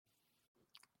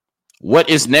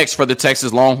What is next for the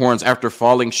Texas Longhorns after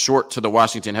falling short to the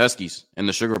Washington Huskies in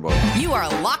the Sugar Bowl? You are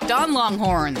Locked On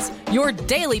Longhorns, your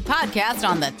daily podcast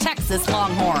on the Texas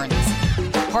Longhorns.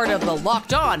 Part of the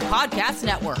Locked On Podcast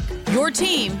Network, your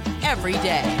team every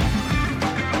day.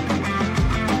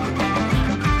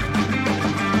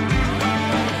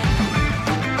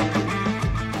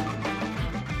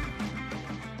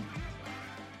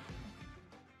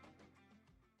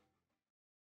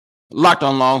 Locked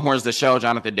On Longhorns, the show.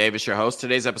 Jonathan Davis, your host.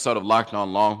 Today's episode of Locked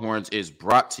On Longhorns is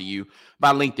brought to you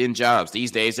by LinkedIn Jobs.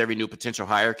 These days, every new potential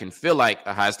hire can feel like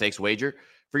a high-stakes wager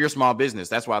for your small business.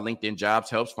 That's why LinkedIn Jobs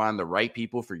helps find the right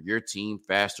people for your team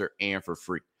faster and for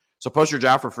free. So post your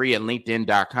job for free at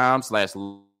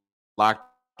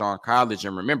linkedin.com/LockedOnCollege.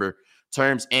 And remember,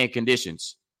 terms and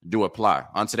conditions do apply.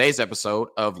 On today's episode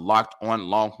of Locked On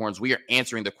Longhorns, we are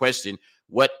answering the question,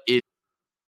 what is...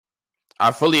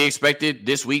 I fully expected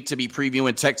this week to be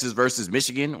previewing Texas versus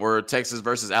Michigan or Texas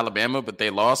versus Alabama, but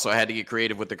they lost, so I had to get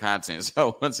creative with the content.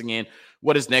 So once again,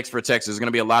 what is next for Texas? There's going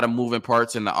to be a lot of moving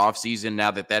parts in the offseason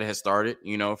now that has started,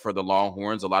 for the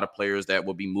Longhorns. A lot of players that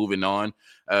will be moving on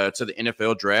to the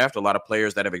NFL draft, a lot of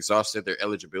players that have exhausted their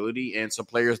eligibility, and some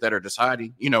players that are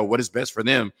deciding, what is best for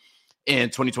them in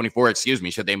 2024,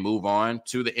 should they move on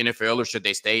to the NFL or should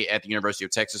they stay at the University of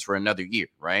Texas for another year,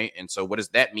 right? And so what does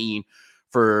that mean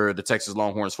for the Texas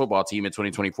Longhorns football team in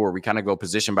 2024? We kind of go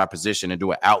position by position and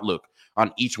do an outlook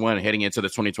on each one heading into the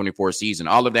 2024 season.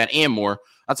 All of that and more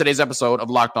on today's episode of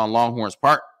Locked On Longhorns,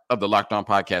 part of the Locked On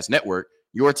Podcast Network,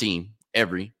 your team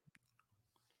every.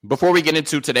 Before we get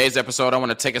into today's episode, I want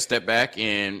to take a step back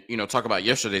and, talk about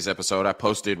yesterday's episode. I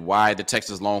posted why the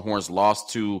Texas Longhorns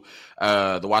lost to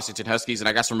the Washington Huskies, and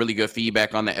I got some really good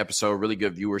feedback on the episode, really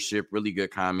good viewership, really good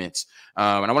comments.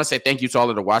 And I want to say thank you to all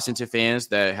of the Washington fans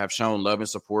that have shown love and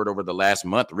support over the last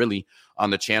month, really, on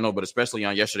the channel, but especially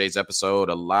on yesterday's episode.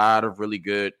 A lot of really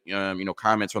good,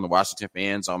 comments from the Washington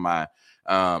fans on my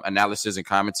analysis and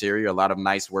commentary. A lot of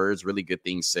nice words, really good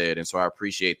things said, and so I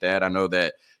appreciate that. I know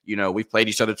that we've played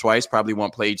each other twice, probably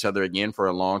won't play each other again for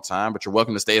a long time, but you're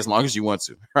welcome to stay as long as you want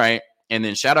to, right? And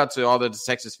then shout out to all the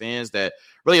Texas fans that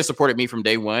really have supported me from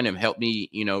day one and helped me,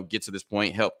 get to this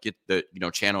point, help get the,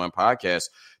 channel and podcast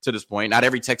to this point. Not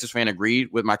every Texas fan agreed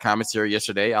with my commentary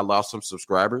yesterday. I lost some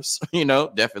subscribers,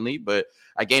 definitely, but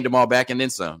I gained them all back and then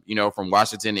some, from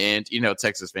Washington and,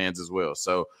 Texas fans as well.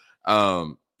 So,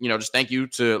 just thank you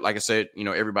to, like I said,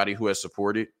 everybody who has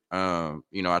supported. I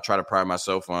try to pride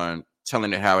myself on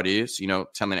telling it how it is,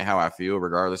 telling it how I feel,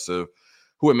 regardless of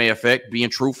who it may affect,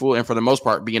 being truthful, and for the most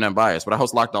part, being unbiased. But I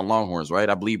host Locked On Longhorns, right?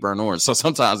 I bleed burn orange, so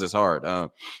sometimes it's hard.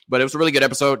 But it was a really good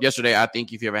episode yesterday. I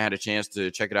think if you ever had a chance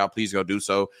to check it out, please go do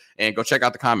so. And go check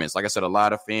out the comments. Like I said, a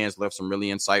lot of fans left some really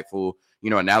insightful,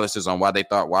 analysis on why they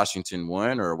thought Washington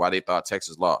won or why they thought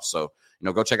Texas lost. So,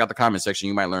 go check out the comment section.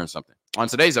 You might learn something. On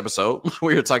today's episode,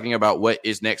 we are talking about what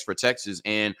is next for Texas.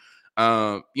 And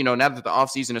now that the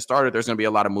offseason has started, there's going to be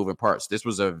a lot of moving parts. This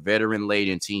was a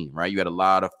veteran-laden team, right? You had a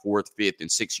lot of 4th, 5th, and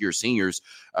 6th-year seniors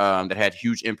that had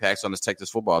huge impacts on this Texas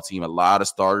football team. A lot of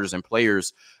starters and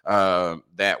players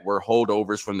that were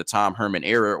holdovers from the Tom Herman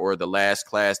era or the last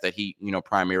class that he,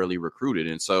 primarily recruited.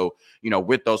 And so,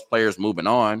 with those players moving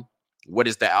on, what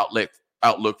is the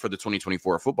outlook for the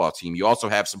 2024 football team? You also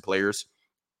have some players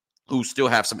who still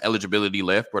have some eligibility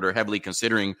left, but are heavily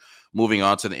considering moving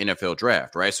on to the NFL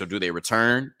draft, right? So do they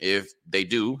return? If they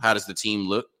do, how does the team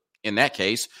look in that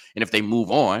case? And if they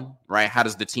move on, right, how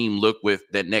does the team look with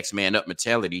that next man up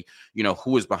mentality?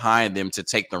 Who is behind them to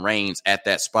take the reins at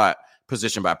that spot,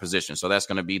 position by position? So that's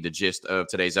going to be the gist of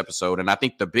today's episode. And I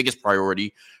think the biggest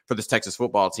priority for this Texas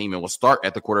football team, and we'll start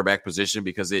at the quarterback position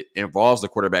because it involves the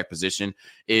quarterback position,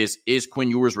 is Quinn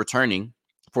Ewers returning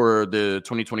for the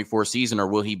 2024 season, or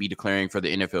will he be declaring for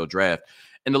the NFL draft?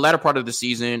 In the latter part of the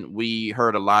season, we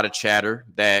heard a lot of chatter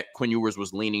that Quinn Ewers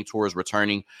was leaning towards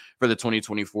returning for the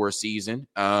 2024 season.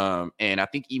 And I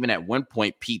think even at one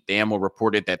point, Pete Thamel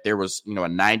reported that there was, a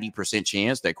 90%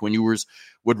 chance that Quinn Ewers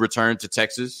would return to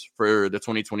Texas for the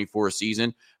 2024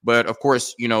 season. But of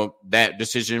course, that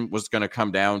decision was going to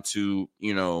come down to,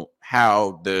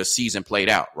 how the season played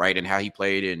out, right? And how he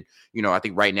played. And, I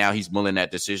think right now he's mulling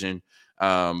that decision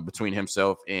between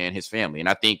himself and his family. And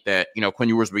I think that, Quinn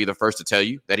Ewers will be the first to tell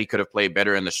you that he could have played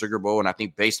better in the Sugar Bowl. And I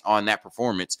think based on that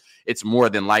performance, it's more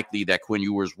than likely that Quinn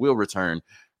Ewers will return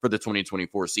for the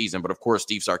 2024 season. But of course,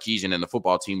 Steve Sarkisian and the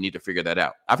football team need to figure that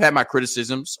out. I've had my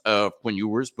criticisms of Quinn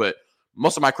Ewers, but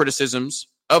most of my criticisms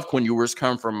of Quinn Ewers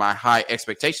come from my high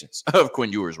expectations of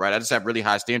Quinn Ewers, right? I just have really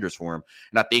high standards for him.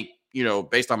 And I think,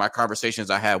 based on my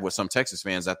conversations I had with some Texas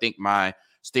fans, I think my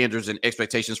standards and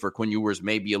expectations for Quinn Ewers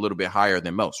may be a little bit higher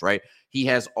than most, right? He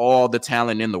has all the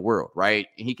talent in the world, right?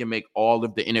 And he can make all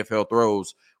of the NFL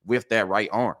throws with that right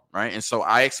arm, right? And so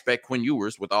I expect Quinn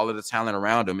Ewers, with all of the talent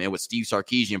around him and with Steve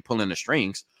Sarkisian pulling the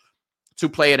strings, to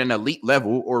play at an elite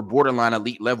level or borderline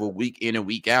elite level week in and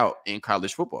week out in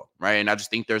college football, right? And I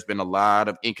just think there's been a lot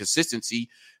of inconsistency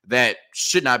that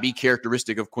should not be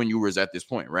characteristic of Quinn Ewers at this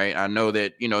point, right? I know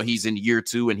that, he's in year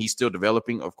 2 and he's still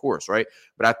developing, of course, right?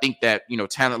 But I think that,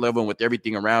 talent level and with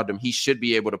everything around him, he should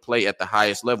be able to play at the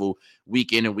highest level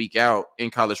week in and week out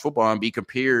in college football and be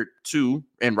compared to,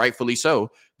 and rightfully so,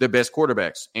 the best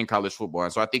quarterbacks in college football.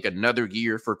 And so I think another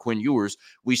year for Quinn Ewers,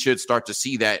 we should start to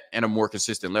see that at a more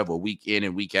consistent level week in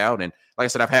and week out. And like I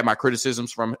said, I've had my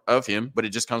criticisms of him, but it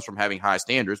just comes from having high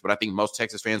standards. But I think most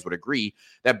Texas fans would agree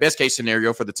that best case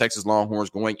scenario for the Texas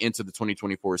Longhorns going into the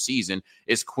 2024 season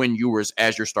is Quinn Ewers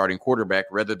as your starting quarterback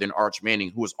rather than Arch Manning,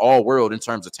 who is all world in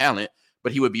terms of talent,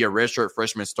 but he would be a redshirt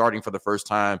freshman starting for the first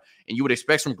time. And you would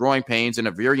expect some growing pains in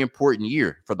a very important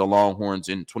year for the Longhorns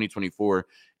in 2024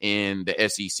 in the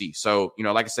SEC. So,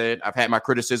 like I said, I've had my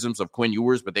criticisms of Quinn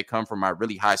Ewers, but they come from my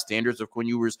really high standards of Quinn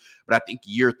Ewers. But I think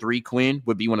year 3 Quinn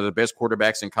would be one of the best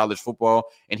quarterbacks in college football,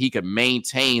 and he could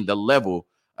maintain the level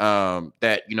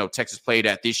that, Texas played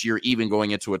at this year, even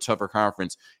going into a tougher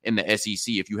conference in the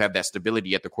SEC, if you have that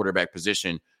stability at the quarterback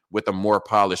position with a more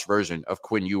polished version of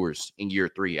Quinn Ewers in year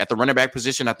 3. At the running back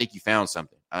position, I think you found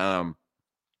something.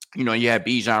 You had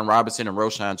Bijan Robinson and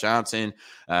Roschon Johnson.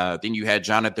 Then you had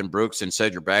Jonathan Brooks and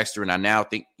Cedric Baxter. And I now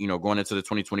think, going into the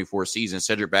 2024 season,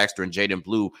 Cedric Baxter and Jaden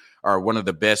Blue are one of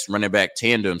the best running back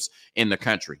tandems in the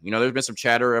country. There's been some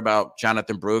chatter about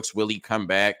Jonathan Brooks. Will he come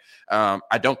back?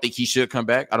 I don't think he should come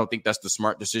back. I don't think that's the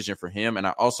smart decision for him. And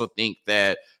I also think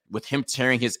that with him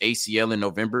tearing his ACL in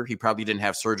November, he probably didn't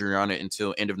have surgery on it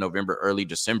until end of November, early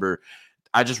December.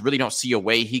 I just really don't see a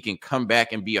way he can come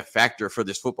back and be a factor for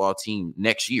this football team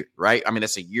next year, right? I mean,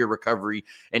 that's a year recovery.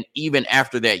 And even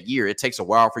after that year, it takes a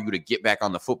while for you to get back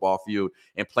on the football field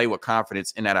and play with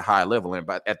confidence and at a high level. And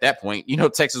at that point,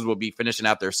 Texas will be finishing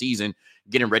out their season,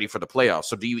 getting ready for the playoffs.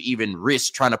 So do you even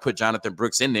risk trying to put Jonathan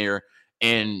Brooks in there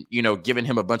and, giving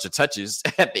him a bunch of touches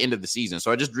at the end of the season?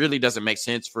 So it just really doesn't make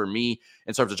sense for me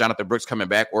in terms of Jonathan Brooks coming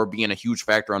back or being a huge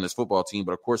factor on this football team.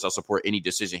 But of course, I'll support any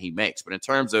decision he makes. But in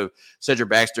terms of Cedric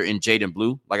Baxter and Jaden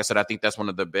Blue, like I said, I think that's one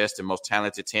of the best and most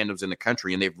talented tandems in the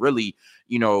country. And they've really,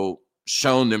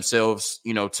 shown themselves,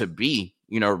 to be,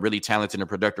 really talented and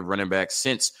productive running backs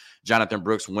since Jonathan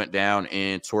Brooks went down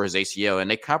and tore his ACL. And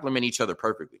they complement each other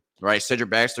perfectly. Right. Cedric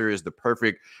Baxter is the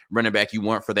perfect running back you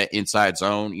want for that inside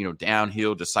zone,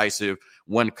 downhill, decisive,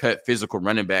 one cut, physical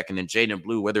running back. And then Jaden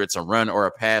Blue, whether it's a run or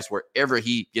a pass, wherever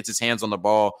he gets his hands on the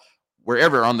ball,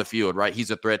 wherever on the field, right, he's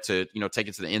a threat to, take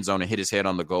it to the end zone and hit his head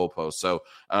on the goalpost. So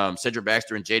Cedric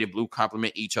Baxter and Jaden Blue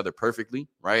complement each other perfectly,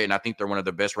 right? And I think they're one of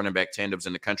the best running back tandems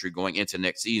in the country going into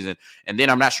next season. And then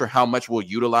I'm not sure how much we'll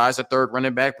utilize a third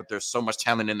running back, but there's so much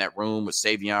talent in that room with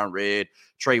Savion Red,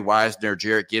 Trey Wisner,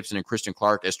 Jarrett Gibson, and Christian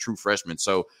Clark as true freshmen.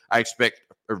 So I expect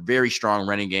a very strong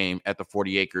running game at the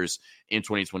 40 acres in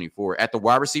 2024. At the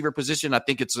wide receiver position, I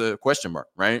think it's a question mark,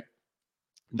 right?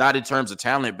 Not in terms of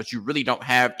talent, but you really don't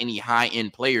have any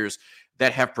high-end players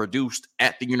that have produced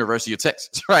at the University of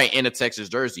Texas, right, in a Texas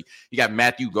jersey. You got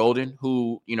Matthew Golden,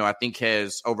 who, I think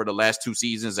has over the last 2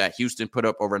 seasons at Houston put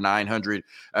up over 900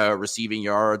 receiving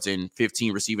yards and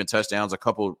 15 receiving touchdowns, a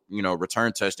couple,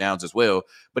 return touchdowns as well.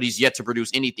 But he's yet to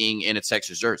produce anything in a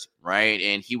Texas jersey, right?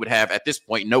 And he would have, at this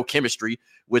point, no chemistry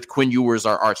with Quinn Ewers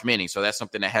or Arch Manning. So that's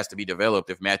something that has to be developed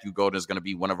if Matthew Golden is going to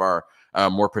be one of our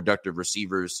more productive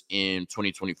receivers in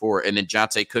 2024. And then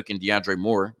Jonte Cook and DeAndre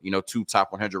Moore, 2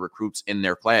 top 100 recruits in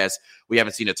their class. We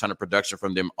haven't seen a ton of production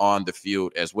from them on the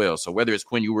field as well. So whether it's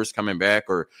Quinn Ewers coming back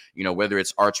or, whether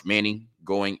it's Arch Manning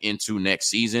going into next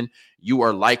season, you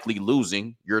are likely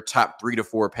losing your top 3 to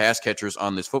 4 pass catchers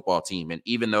on this football team. And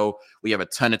even though we have a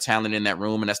ton of talent in that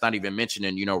room, and that's not even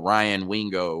mentioning, Ryan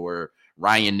Wingo or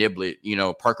Ryan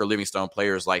Niblett, Parker Livingstone,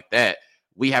 players like that,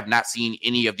 we have not seen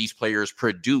any of these players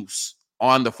produce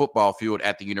on the football field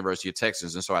at the University of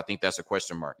Texas. And so I think that's a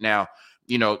question mark. Now,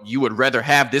 you would rather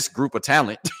have this group of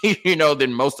talent,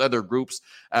 than most other groups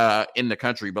in the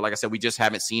country. But like I said, we just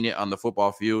haven't seen it on the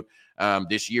football field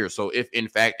this year. So if, in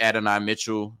fact, Adonai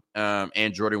Mitchell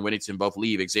and Jordan Whittington both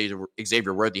leave,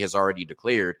 Xavier Worthy has already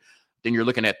declared, then you're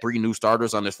looking at 3 new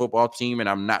starters on this football team. And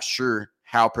I'm not sure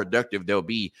how productive they'll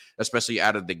be, especially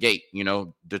out of the gate,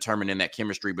 determining that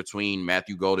chemistry between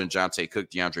Matthew Golden, Jonte Cook,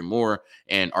 DeAndre Moore,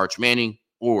 and Arch Manning,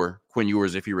 or Quinn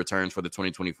Ewers if he returns for the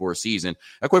 2024 season.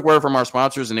 A quick word from our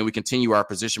sponsors, and then we continue our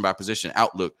position-by-position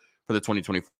outlook for the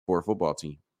 2024 football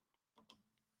team.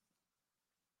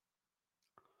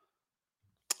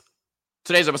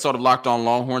 Today's episode of Locked On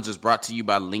Longhorns is brought to you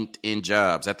by LinkedIn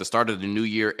Jobs. At the start of the new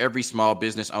year, every small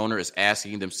business owner is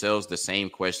asking themselves the same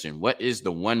question. What is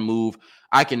the one move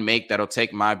I can make that'll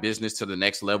take my business to the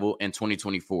next level in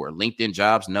 2024? LinkedIn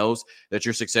Jobs knows that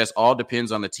your success all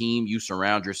depends on the team you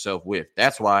surround yourself with.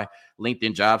 That's why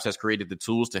LinkedIn Jobs has created the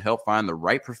tools to help find the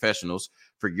right professionals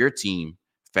for your team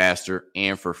faster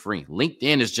and for free.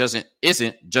 LinkedIn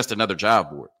isn't just another job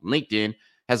board. LinkedIn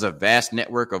has a vast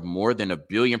network of more than 1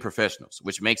 billion professionals,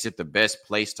 which makes it the best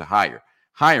place to hire.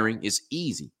 Hiring is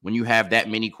easy when you have that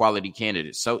many quality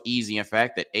candidates. So easy, in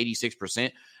fact, that 86%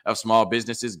 of small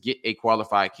businesses get a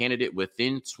qualified candidate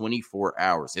within 24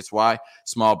 hours. It's why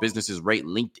small businesses rate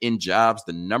LinkedIn Jobs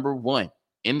the #1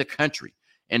 in the country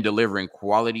in delivering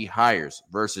quality hires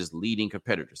versus leading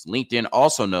competitors. LinkedIn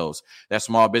also knows that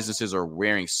small businesses are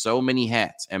wearing so many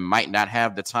hats and might not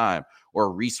have the time or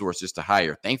resources to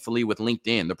hire. Thankfully, with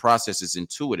LinkedIn, the process is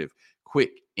intuitive,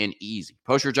 quick, and easy.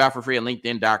 Post your job for free at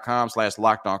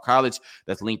linkedin.com/lockedoncollege.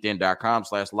 That's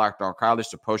linkedin.com/lockedoncollege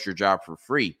to post your job for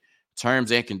free.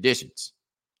 Terms and conditions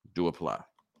do apply.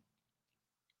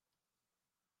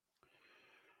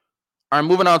 All right,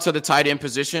 moving on to the tight end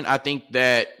position. I think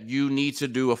that you need to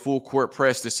do a full court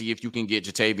press to see if you can get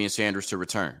Ja'Tavion Sanders to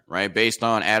return, right? Based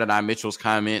on Adonai Mitchell's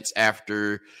comments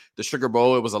after the Sugar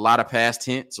Bowl, it was a lot of past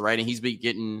tense, right? And he's been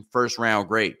getting first-round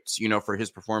grades, for his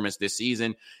performance this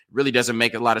season. It really doesn't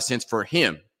make a lot of sense for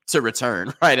him to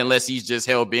return, right? Unless he's just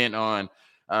hell-bent on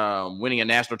winning a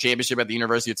national championship at the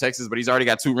University of Texas, but he's already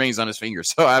got 2 rings on his finger.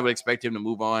 So I would expect him to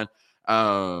move on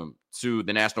to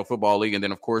the National Football League. And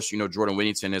then, of course, Jordan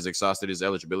Whittington has exhausted his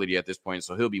eligibility at this point,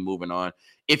 so he'll be moving on.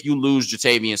 If you lose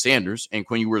Ja'Tavion Sanders and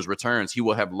Quinn Ewers returns, he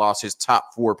will have lost his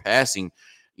top 4 passing,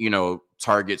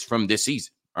 targets from this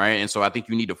season, all right? And so I think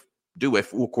you need to do a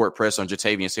full court press on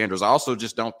Ja'Tavion Sanders. I also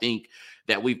just don't think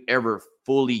that we've ever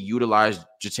fully utilized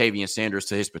Ja'Tavion Sanders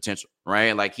to his potential,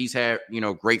 right? Like he's had,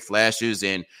 great flashes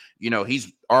and,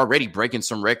 he's already breaking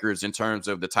some records in terms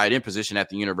of the tight end position at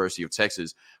the University of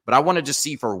Texas. But I want to just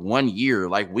see for 1 year,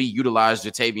 like we utilize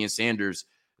Ja'Tavion Sanders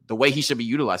the way he should be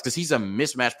utilized, because he's a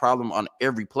mismatch problem on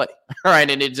every play, all right?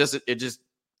 And it just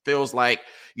feels like,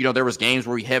 there was games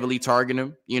where we heavily target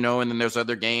him, and then there's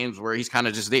other games where he's kind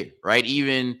of just there, right?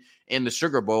 Even in the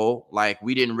Sugar Bowl, like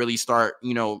we didn't really start,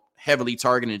 heavily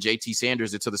targeting JT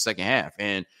Sanders until the second half.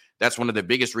 And that's one of the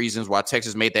biggest reasons why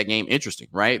Texas made that game interesting,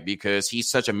 right? Because he's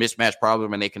such a mismatch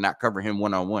problem and they cannot cover him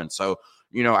one-on-one. So,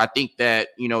 I think that,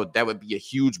 that would be a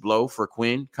huge blow for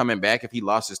Quinn coming back if he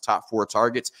lost his top 4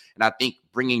 targets. And I think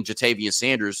bringing Ja'Tavion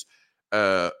Sanders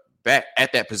back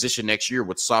at that position next year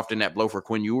would soften that blow for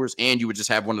Quinn Ewers, and you would just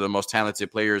have one of the most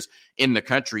talented players in the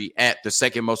country at the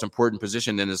second most important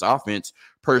position in this offense,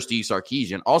 per Steve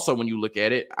Sarkisian. Also, when you look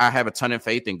at it, I have a ton of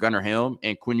faith in Gunnar Helm,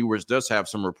 and Quinn Ewers does have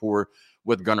some rapport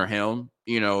with Gunnar Helm,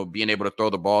 being able to throw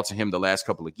the ball to him the last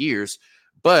couple of years.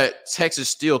 But Texas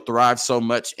still thrives so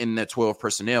much in that 12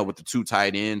 personnel with the 2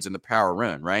 tight ends and the power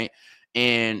run, right?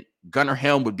 And Gunnar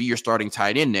Helm would be your starting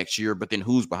tight end next year, but then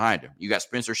who's behind him? You got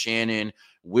Spencer Shannon,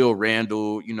 Will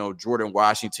Randall, Jordan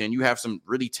Washington. You have some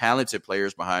really talented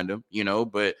players behind him,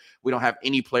 but we don't have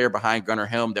any player behind Gunnar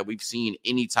Helm that we've seen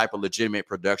any type of legitimate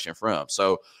production from.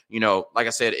 So, like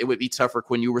I said, it would be tough for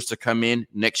Quinn Ewers to come in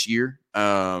next year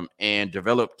and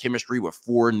develop chemistry with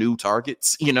 4 new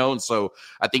targets, and so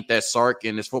I think that Sark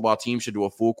and this football team should do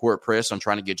a full court press on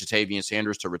trying to get Ja'Tavion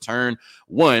Sanders to return.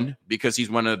 1, because he's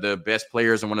one of the best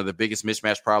players and one of the biggest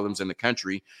mismatch problems in the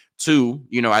country. 2,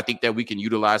 I think that we can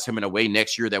utilize him in a way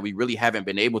next year that we really haven't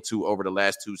been able to over the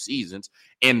last 2 seasons.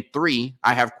 And 3,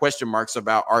 I have question marks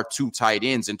about our 2 tight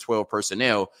ends and 12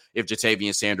 personnel if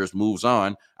Ja'Tavion Sanders moves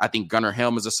on. I think Gunnar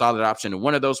Helm is a solid option in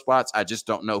one of those spots. I just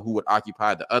don't know who would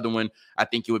occupy the other one. I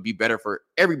think it would be better for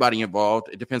everybody involved.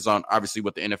 It depends on, obviously,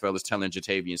 what the NFL is telling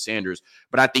Ja'Tavion Sanders.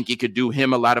 But I think it could do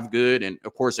him a lot of good, and,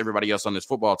 of course, everybody else on this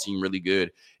football team really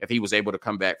good if he was able to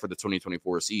come back for the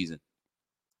 2024 season.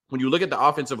 When you look at the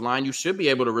offensive line, you should be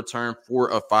able to return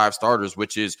 4 of 5 starters,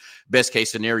 which is best case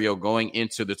scenario going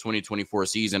into the 2024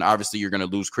 season. Obviously, you're going to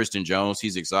lose Christian Jones.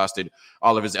 He's exhausted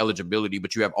all of his eligibility,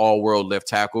 but you have all-world left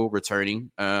tackle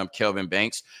returning, Kelvin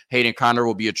Banks. Hayden Conner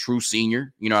will be a true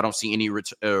senior. I don't see any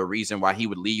reason why he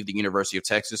would leave the University of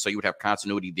Texas, so you would have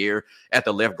continuity there at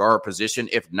the left guard position.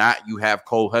 If not, you have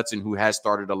Cole Hudson, who has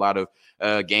started a lot of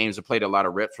games and played a lot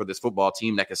of reps for this football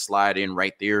team that can slide in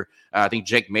right there. I think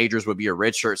Jake Majors would be a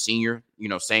redshirt senior,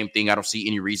 same thing. I don't see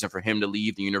any reason for him to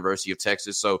leave the University of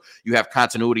Texas. So you have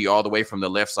continuity all the way from the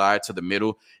left side to the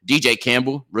middle. DJ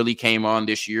Campbell really came on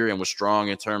this year and was strong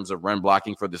in terms of run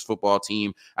blocking for this football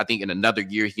team. I think in another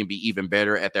year, he can be even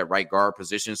better at that right guard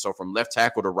position. So from left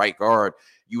tackle to right guard,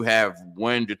 you have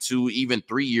 1 to 2, even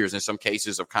 3 years in some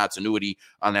cases of continuity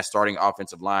on that starting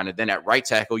offensive line. And then at right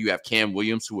tackle, you have Cam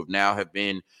Williams, who have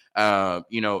been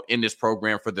in this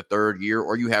program for the third year,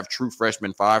 or you have true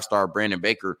freshman 5-star Brandon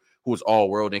Baker, who is all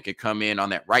world and could come in on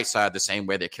that right side the same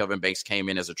way that Kelvin Banks came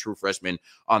in as a true freshman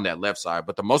on that left side.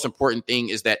 But the most important thing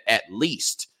is that at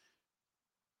least,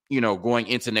 going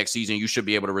into next season, you should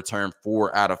be able to return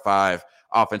 4 out of 5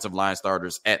 offensive line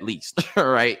starters at least,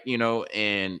 right?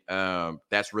 And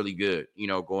that's really good,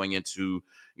 going into,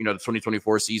 the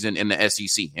 2024 season in the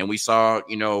SEC. And we saw,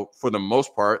 for the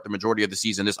most part, the majority of the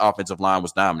season, this offensive line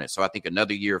was dominant. So I think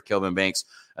another year of Kelvin Banks,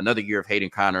 another year of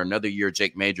Hayden Conner, another year of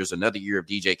Jake Majors, another year of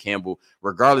DJ Campbell,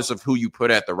 regardless of who you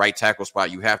put at the right tackle spot,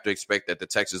 you have to expect that the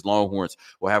Texas Longhorns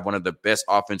will have one of the best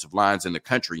offensive lines in the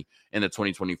country in the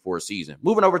 2024 season.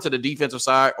 Moving over to the defensive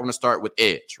side, I want to start with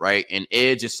edge, right? And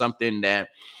edge is something that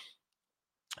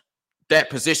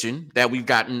position that we've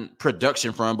gotten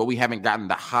production from, but we haven't gotten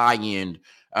the high-end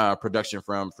production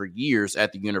from for years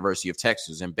at the University of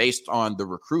Texas. And based on the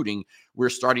recruiting, we're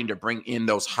starting to bring in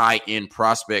those high-end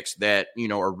prospects that,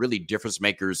 are really difference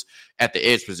makers at the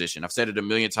edge position. I've said it a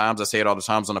million times. I say it all the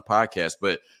times on the podcast,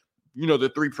 but,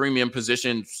 the 3 premium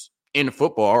positions in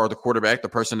football are the quarterback, the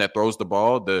person that throws the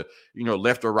ball, the,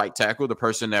 left or right tackle, the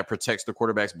person that protects the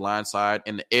quarterback's blind side,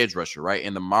 and the edge rusher, right?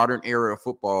 In the modern era of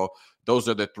football, those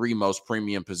are the 3 most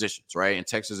premium positions, right? And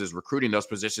Texas is recruiting those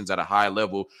positions at a high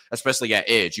level, especially at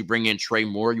edge. You bring in Trey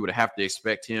Moore, you would have to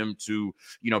expect him to,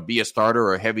 be a starter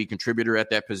or a heavy contributor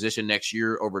at that position next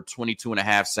year. Over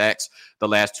 22.5 sacks the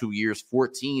last 2 years,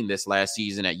 14 this last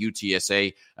season at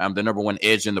UTSA. The number 1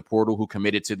 edge in the portal who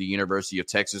committed to the University of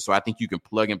Texas. So I think you can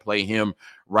plug and play him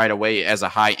right away as a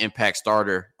high impact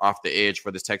starter off the edge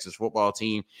for this Texas football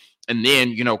team. And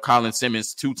then, Colin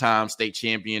Simmons, 2-time state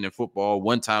champion in football,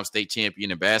 1-time state champion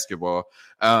in basketball,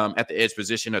 at the edge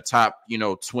position, a top,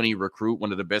 20 recruit,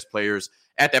 one of the best players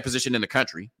at that position in the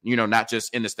country, not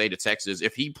just in the state of Texas.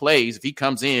 If he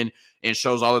comes in and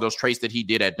shows all of those traits that he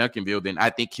did at Duncanville, then I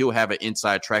think he'll have an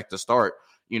inside track to start,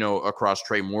 across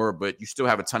Trey Moore. But you still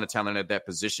have a ton of talent at that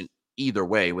position either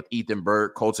way, with Ethan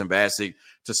Burke, Colton Bassick,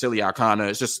 Tassili Akana.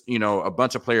 It's just, a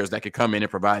bunch of players that could come in and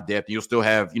provide depth. You'll still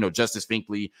have, Justice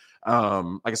Finkley.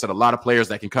 Like I said, a lot of players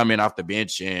that can come in off the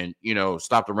bench and,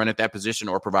 stop the run at that position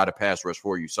or provide a pass rush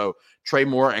for you. So Trey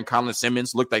Moore and Colin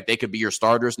Simmons look like they could be your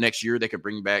starters next year. They could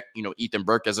bring back, Ethan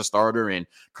Burke as a starter, and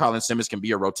Colin Simmons can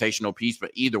be a rotational piece.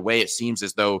 But either way, it seems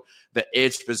as though the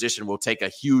edge position will take a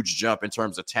huge jump in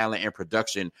terms of talent and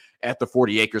production at the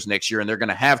 40 acres next year. And they're going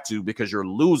to have to, because you're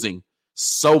losing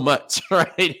so much,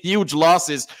 right? Huge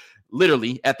losses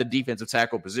literally at the defensive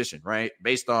tackle position, right?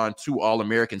 Based on 2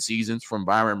 All-American seasons from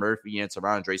Byron Murphy and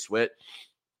Tavondre Sweat,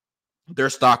 their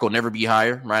stock will never be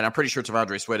higher, right? I'm pretty sure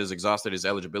Tavondre Sweat is exhausted his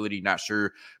eligibility, not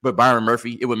sure. But Byron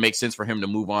Murphy, it would make sense for him to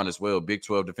move on as well. Big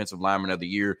 12 Defensive Lineman of the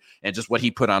Year, and just what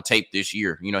he put on tape this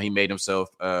year. He made himself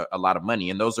a lot of money.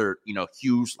 And those are,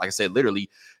 huge, like I said, literally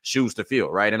shoes to fill,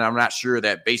 right? And I'm not sure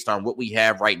that based on what we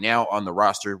have right now on the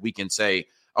roster, we can say,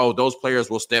 oh, those players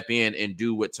will step in and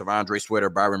do what Tavondre Sweat or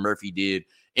Byron Murphy did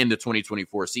in the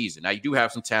 2024 season. Now, you do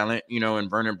have some talent, in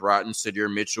Vernon Broughton,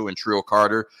 Sadir Mitchell, and Trill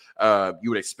Carter. You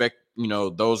would expect,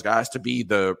 those guys to be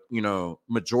the,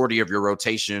 majority of your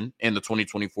rotation in the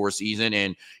 2024 season.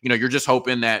 And, you're just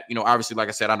hoping that, obviously, like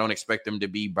I said, I don't expect them to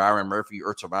be Byron Murphy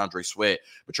or Tavondre Sweat,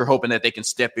 but you're hoping that they can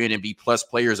step in and be plus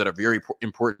players at a very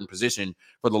important position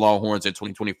for the Longhorns in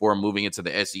 2024 moving into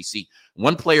the SEC.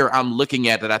 One player I'm looking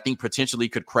at that I think potentially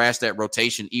could crash that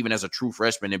rotation even as a true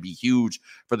freshman and be huge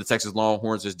for the Texas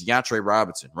Longhorns is DeAndre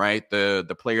Robinson, right?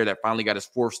 The player that finally got his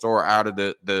 4th star out of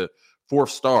the 4th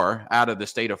star out of the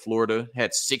state of Florida,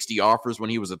 had 60 offers when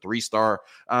he was a 3-star,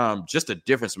 just a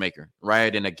difference maker,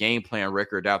 right? And a game plan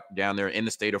record down there in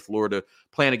the state of Florida,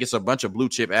 playing against a bunch of blue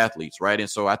chip athletes, right? And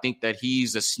so I think that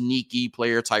he's a sneaky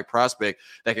player type prospect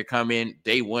that could come in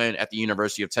day one at the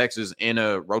University of Texas in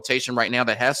a rotation right now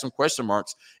that has some question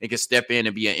marks and can step in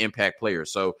and be an impact player.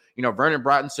 So, Vernon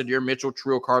Broughton, Sadir Mitchell,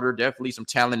 Trill Carter, definitely some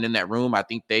talent in that room. I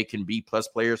think they can be plus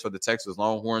players for the Texas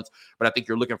Longhorns, but I think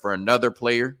you're looking for another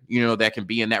player, that can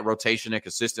be in that rotation and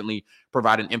consistently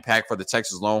provide an impact for the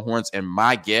Texas Longhorns. And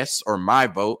my guess, or my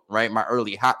vote, right, my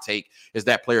early hot take is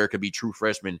that player could be true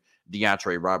freshman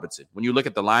DeAndre Robinson. When you look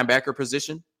at the linebacker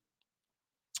position,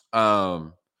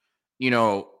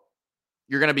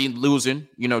 you're going to be losing,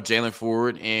 Jalen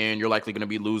Ford, and you're likely going to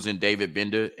be losing David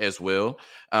Benda as well.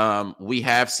 We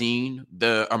have seen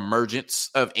the emergence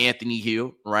of Anthony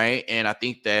Hill, right? And I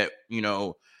think that,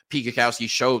 Pete Kwiatkowski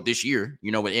showed this year,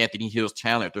 with Anthony Hill's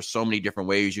talent, there's so many different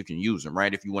ways you can use him,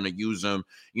 right? If you want to use him,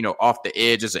 off the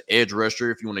edge as an edge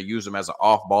rusher, if you want to use him as an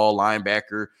off-ball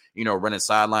linebacker, running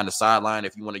sideline to sideline,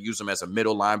 if you want to use him as a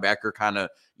middle linebacker, kind of,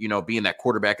 being that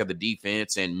quarterback of the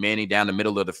defense and manning down the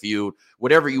middle of the field,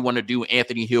 whatever you want to do,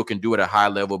 Anthony Hill can do at a high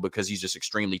level because he's just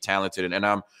extremely talented. And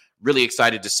I'm really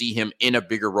excited to see him in a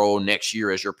bigger role next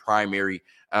year as your primary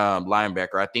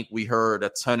linebacker. I think we heard a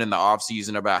ton in the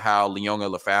offseason about how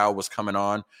Leonga Lafau was coming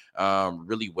on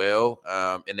really well,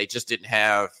 and they just didn't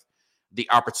have the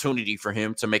opportunity for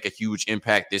him to make a huge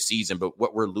impact this season. But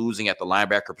what we're losing at the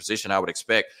linebacker position, I would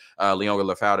expect Leonga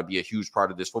Lafau to be a huge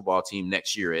part of this football team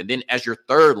next year. And then as your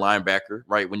third linebacker,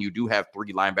 right, when you do have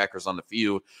three linebackers on the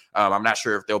field, I'm not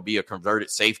sure if there'll be a converted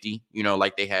safety,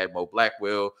 like they had Mo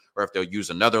Blackwell, or if they'll use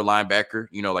another linebacker,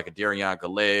 like a Darian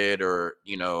Gillette or,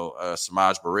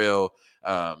 Samaj Burrell,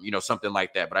 something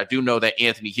like that. But I do know that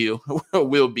Anthony Hill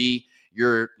will be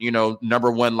your,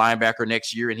 number one linebacker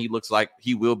next year, and he looks like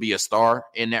he will be a star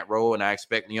in that role. And I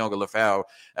expect Leonga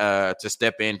Lafau to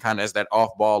step in kind of as that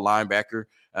off-ball linebacker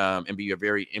and be a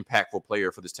very impactful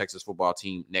player for this Texas football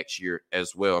team next year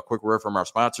as well. A quick word from our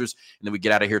sponsors, and then we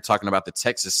get out of here talking about the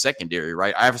Texas secondary,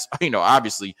 right?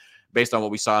 Obviously, based on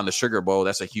what we saw in the Sugar Bowl,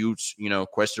 that's a huge,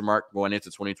 question mark going into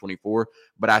 2024.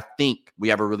 But I think we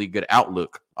have a really good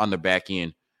outlook on the back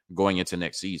end going into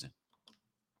next season.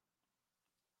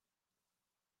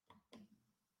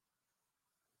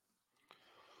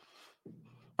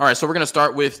 All right, so we're going to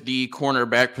start with the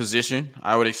cornerback position.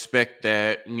 I would expect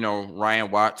that,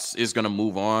 Ryan Watts is going to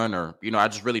move on, or, I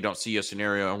just really don't see a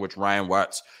scenario in which Ryan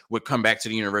Watts would come back to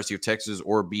the University of Texas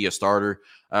or be a starter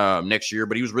next year.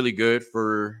 But he was really good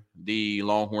for the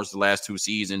Longhorns the last two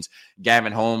seasons.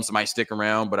 Gavin Holmes might stick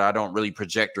around, but I don't really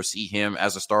project or see him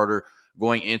as a starter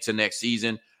going into next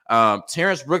season.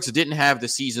 Terrence Brooks didn't have the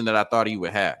season that I thought he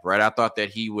would have, right? I thought that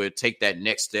he would take that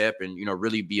next step and,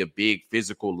 really be a big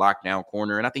physical lockdown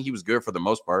corner. And I think he was good for the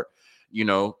most part,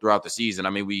 throughout the season. I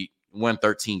mean, we won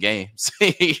 13 games,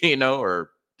 or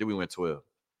did we win 12?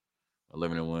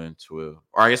 11-1, 12.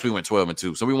 Or I guess we went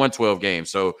 12-2. So we won 12 games.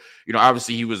 So,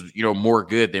 obviously he was, more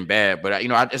good than bad. But,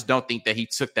 I just don't think that he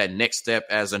took that next step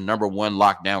as a number one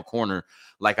lockdown corner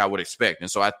like I would expect. And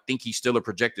so I think he's still a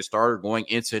projected starter going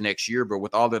into next year. But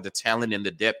with all of the talent and the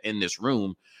depth in this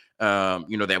room,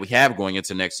 that we have going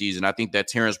into next season, I think that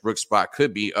Terrence Brooks' spot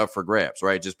could be up for grabs,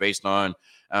 right? Just based on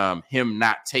him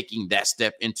not taking that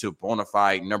step into bona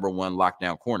fide number one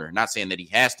lockdown corner. Not saying that he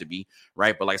has to be,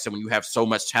 right? But like I said, when you have so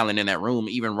much talent in that room,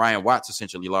 even Ryan Watts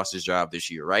essentially lost his job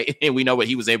this year, right? And we know what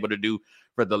he was able to do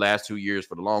for the last 2 years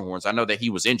for the Longhorns. I know that he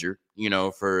was injured,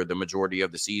 for the majority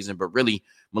of the season, but really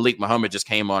Malik Muhammad just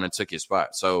came on and took his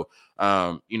spot. So,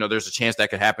 there's a chance that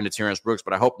could happen to Terrence Brooks,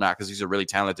 but I hope not, because he's a really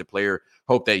talented player.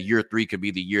 Hope that year 3 could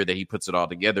be the year that he puts it all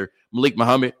together. Malik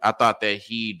Muhammad, I thought that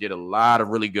he did a lot of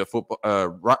really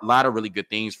good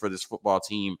things for this football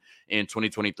team in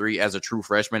 2023 as a true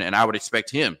freshman. And I would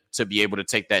expect him to be able to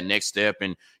take that next step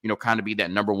and, kind of be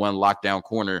that number one lockdown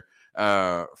corner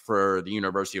for the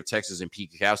University of Texas and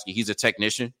Pete Kwiatkowski. He's a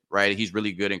technician, right? He's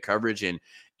really good in coverage. And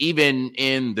even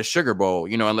in the Sugar Bowl,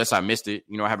 unless I missed it,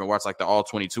 I haven't watched like the all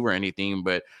 22 or anything,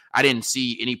 but I didn't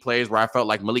see any plays where I felt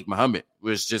like Malik Muhammad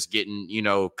was just getting,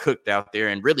 cooked out there.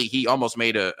 And really, he almost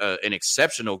made an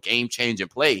exceptional game-changing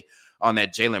play on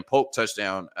that Jalen Polk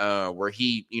touchdown where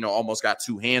he, almost got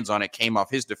two hands on it, came off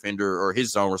his defender or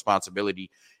his zone responsibility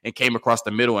and came across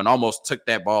the middle and almost took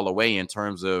that ball away in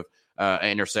terms of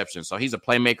an interception. So he's a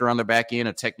playmaker on the back end,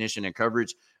 a technician in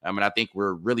coverage. And I think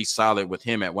we're really solid with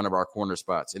him at one of our corner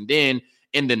spots. And then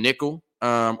in the nickel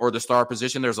or the star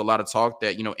position, there's a lot of talk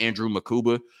that, Andrew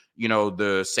Makuba,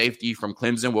 the safety from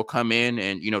Clemson, will come in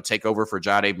and, take over for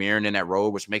Jahdae Barron in that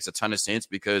role, which makes a ton of sense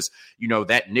because,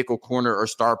 that nickel corner or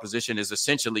star position is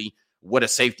essentially what a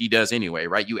safety does anyway,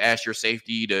 right? You ask your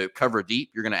safety to cover deep.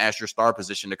 You're going to ask your star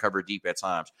position to cover deep at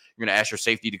times. You're going to ask your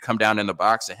safety to come down in the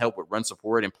box and help with run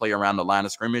support and play around the line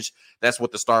of scrimmage. That's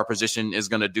what the star position is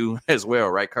going to do as well,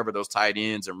 right? Cover those tight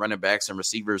ends and running backs and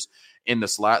receivers in the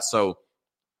slot. So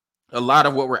a lot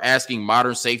of what we're asking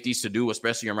modern safeties to do,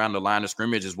 especially around the line of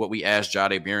scrimmage, is what we asked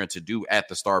Jahdae Barron to do at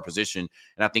the star position.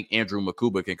 And I think Andrew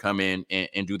Makuba can come in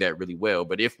and do that really well.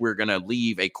 But if we're going to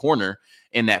leave a corner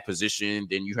in that position,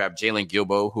 then you have Jalen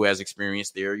Gilbo, who has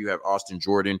experience there. You have Austin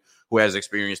Jordan, who has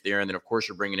experience there. And then, of course,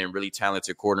 you're bringing in really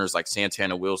talented corners like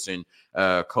Santana Wilson,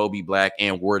 Kobe Black,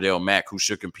 and Wardell Mack, who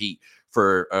should compete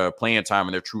for playing time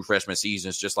in their true freshman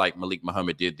seasons, just like Malik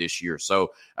Muhammad did this year.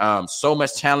 So so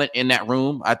much talent in that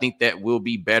room. I think that will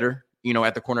be better,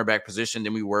 at the cornerback position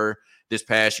than we were this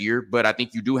past year. But I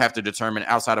think you do have to determine,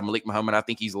 outside of Malik Muhammad, I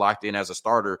think he's locked in as a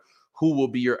starter, who will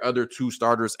be your other two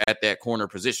starters at that corner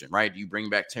position, right? Do you bring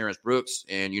back Terrence Brooks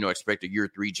and, expect a year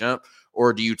 3 jump?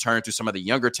 Or do you turn to some of the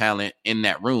younger talent in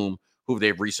that room who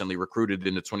they've recently recruited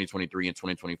in the 2023 and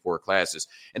 2024 classes?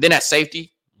 And then at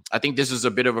safety, I think this is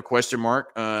a bit of a question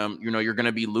mark. You're going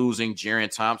to be losing Jaron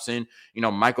Thompson,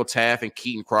 Michael Taft and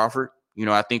Keaton Crawford.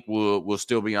 I think will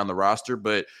still be on the roster,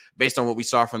 but based on what we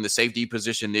saw from the safety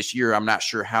position this year, I'm not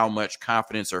sure how much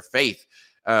confidence or faith,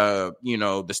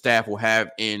 the staff will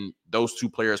have in those two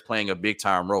players playing a big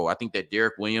time role. I think that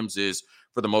Derek Williams is,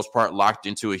 for the most part, locked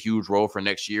into a huge role for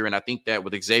next year. And I think that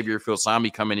with Xavier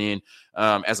Filsaime coming in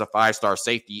as a 5-star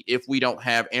safety, if we don't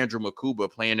have Andrew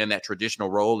Makuba playing in that traditional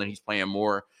role and he's playing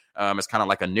more as kind of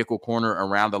like a nickel corner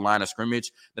around the line of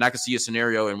scrimmage, then I could see a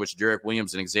scenario in which Derek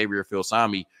Williams and Xavier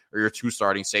Filsaime are your 2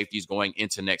 starting safeties going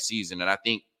into next season. And I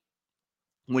think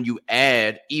when you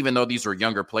add, even though these are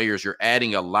younger players, you're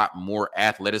adding a lot more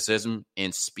athleticism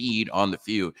and speed on the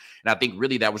field. And I think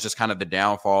really that was just kind of the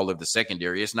downfall of the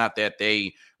secondary. It's not that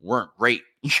they weren't great,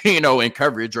 in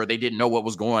coverage, or they didn't know what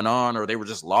was going on, or they were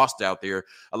just lost out there.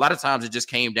 A lot of times it just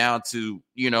came down to,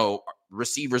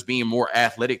 receivers being more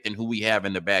athletic than who we have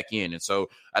in the back end. And so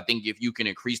I think if you can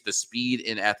increase the speed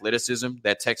and athleticism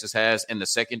that Texas has in the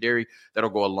secondary, that'll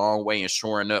go a long way in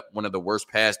shoring up one of the worst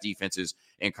pass defenses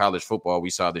in college football we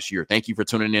saw this year. Thank you for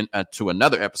tuning in to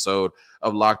another episode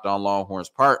of Locked On Longhorns,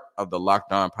 part of the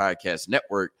Locked On Podcast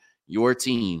Network, your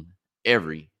team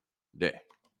every day.